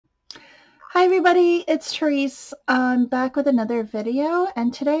Hi everybody, it's Tereese. I'm back with another video,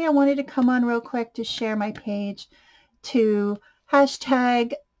 and today I wanted to come on real quick to share my page to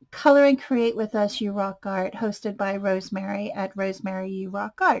hashtag Color and Create with Us You Rock Art, hosted by Rosemary at Rosemary You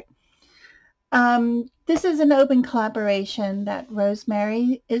Rock Art. This is an open collaboration that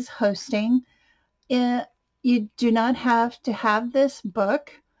Rosemary is hosting. You do not have to have this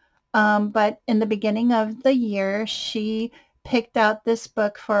book, but in the beginning of the year, she picked out this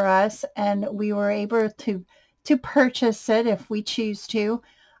book for us, and we were able to purchase it if we choose to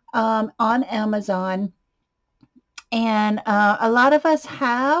on Amazon. And a lot of us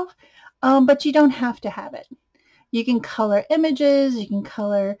have, but you don't have to have it. You can color images, you can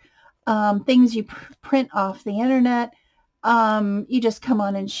color things you print off the internet. You just come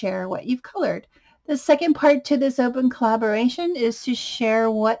on and share what you've colored. The second part to this open collaboration is to share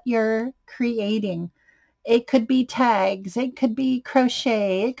what you're creating. It could be tags, it could be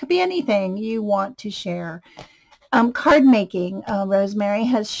crochet, it could be anything you want to share. Card making. Rosemary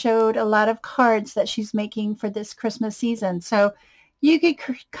has showed a lot of cards that she's making for this Christmas season. So you could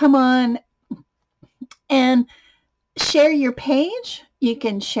come on and share your page. You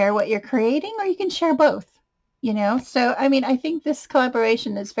can share what you're creating, or you can share both. So I mean, I think this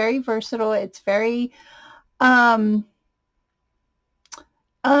collaboration is very versatile. It's very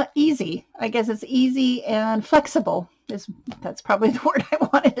easy. I guess it's easy and flexible. That's probably the word I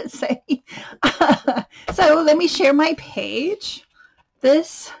wanted to say. So let me share my page.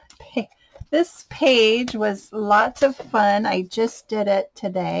 This page was lots of fun. I just did it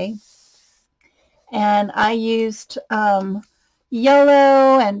today, and I used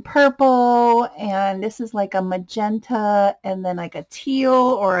yellow and purple, and this is like a magenta, and then like a teal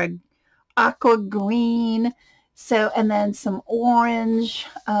or a aqua green. So, and then some orange.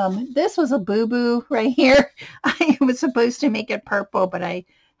 This was a boo-boo right here. I was supposed to make it purple, but I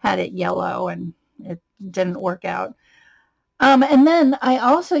had it yellow and it didn't work out. And then I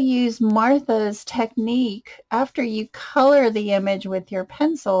also used Martha's technique. After you color the image with your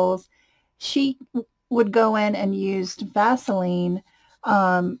pencils, she would go in and used Vaseline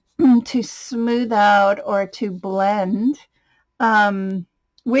to smooth out or to blend,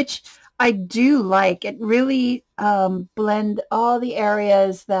 which I do like. It really blend all the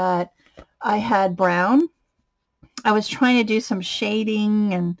areas that I had brown. I was trying to do some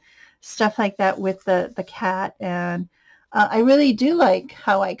shading and stuff like that with the cat, and I really do like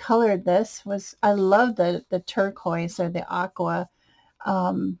how I colored this. I love the turquoise or the aqua.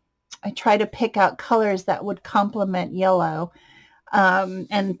 I try to pick out colors that would complement yellow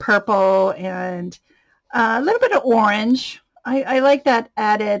and purple and a little bit of orange. I like that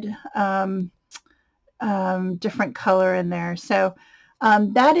added different color in there. So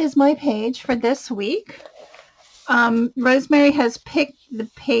that is my page for this week. Rosemary has picked the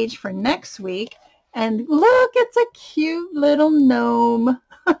page for next week, and look, it's a cute little gnome.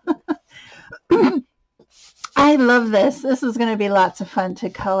 I love this. This is going to be lots of fun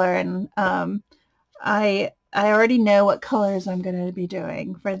to color, and I already know what colors I'm going to be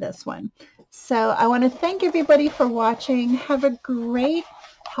doing for this one. So I want to thank everybody for watching. Have a great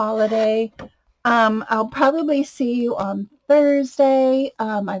holiday. I'll probably see you on Thursday.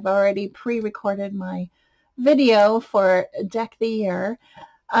 I've already pre-recorded my video for Deck the Year.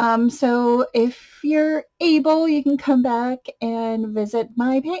 So if you're able, you can come back and visit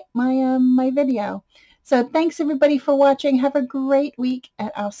my video. So thanks everybody for watching. Have a great week, and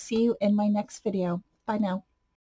I'll see you in my next video. Bye now.